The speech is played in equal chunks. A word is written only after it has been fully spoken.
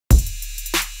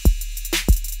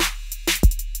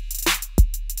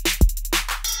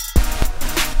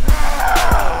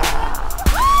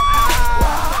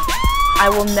I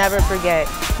will never forget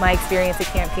my experience at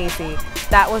Camp Casey.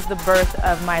 That was the birth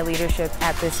of my leadership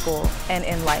at this school and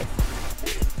in life.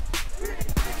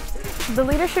 The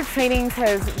leadership trainings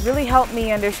has really helped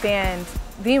me understand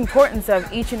the importance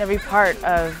of each and every part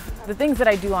of the things that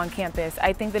I do on campus.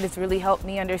 I think that it's really helped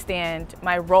me understand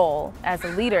my role as a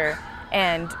leader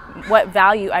and what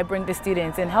value I bring to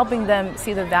students and helping them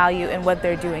see the value in what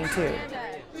they're doing too.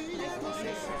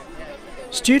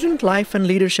 Student Life and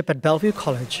Leadership at Bellevue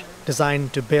College,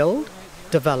 designed to build,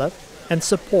 develop, and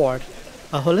support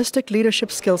a holistic leadership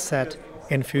skill set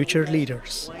in future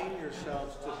leaders.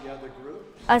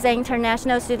 As an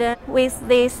international student with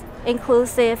these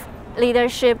inclusive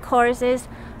leadership courses,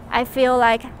 I feel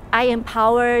like I'm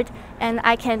empowered and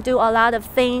I can do a lot of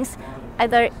things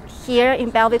either here in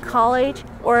Bellevue College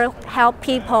or help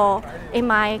people in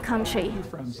my country.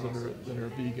 Friends that are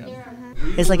vegan.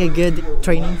 It's like a good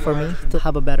training for me to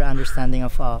have a better understanding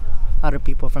of other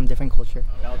people from different culture.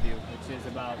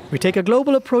 We take a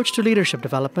global approach to leadership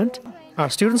development.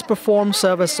 Our students perform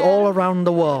service all around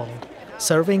the world,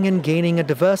 serving and gaining a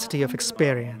diversity of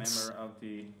experience.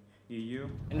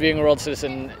 And being a world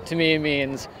citizen to me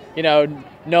means,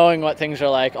 knowing what things are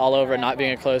like all over, not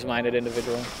being a closed-minded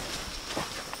individual.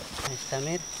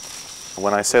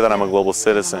 When I say that I'm a global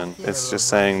citizen, it's just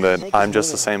saying that I'm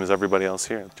just the same as everybody else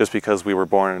here. Just because we were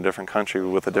born in a different country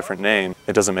with a different name,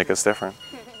 it doesn't make us different.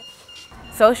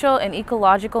 Social and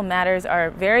ecological matters are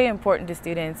very important to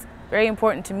students, very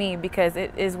important to me because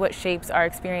it is what shapes our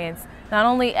experience, not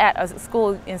only at a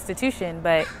school institution,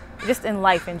 but just in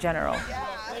life in general.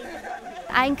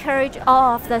 I encourage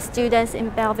all of the students in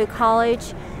Bellevue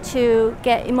College to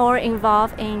get more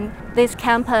involved in this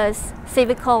campus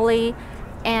civically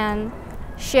and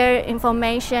share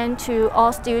information to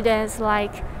all students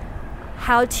like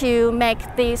how to make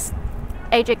this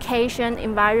education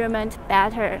environment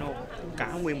better.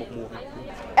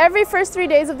 Every first 3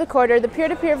 days of the quarter, the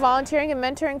peer-to-peer volunteering and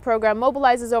mentoring program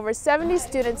mobilizes over 70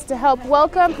 students to help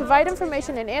welcome, provide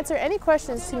information, and answer any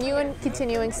questions to new and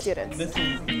continuing students.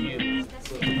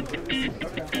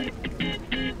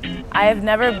 I have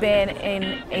never been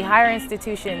in a higher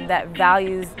institution that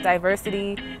values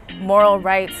diversity, moral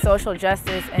rights, social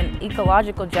justice, and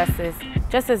ecological justice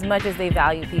just as much as they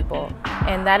value people.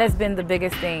 And that has been the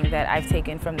biggest thing that I've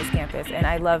taken from this campus, and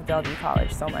I love Bellevue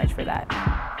College so much for that.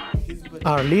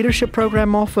 Our leadership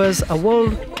program offers a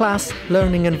world-class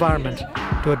learning environment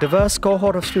to a diverse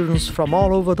cohort of students from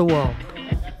all over the world.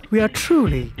 We are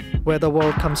truly where the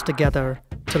world comes together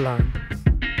to learn.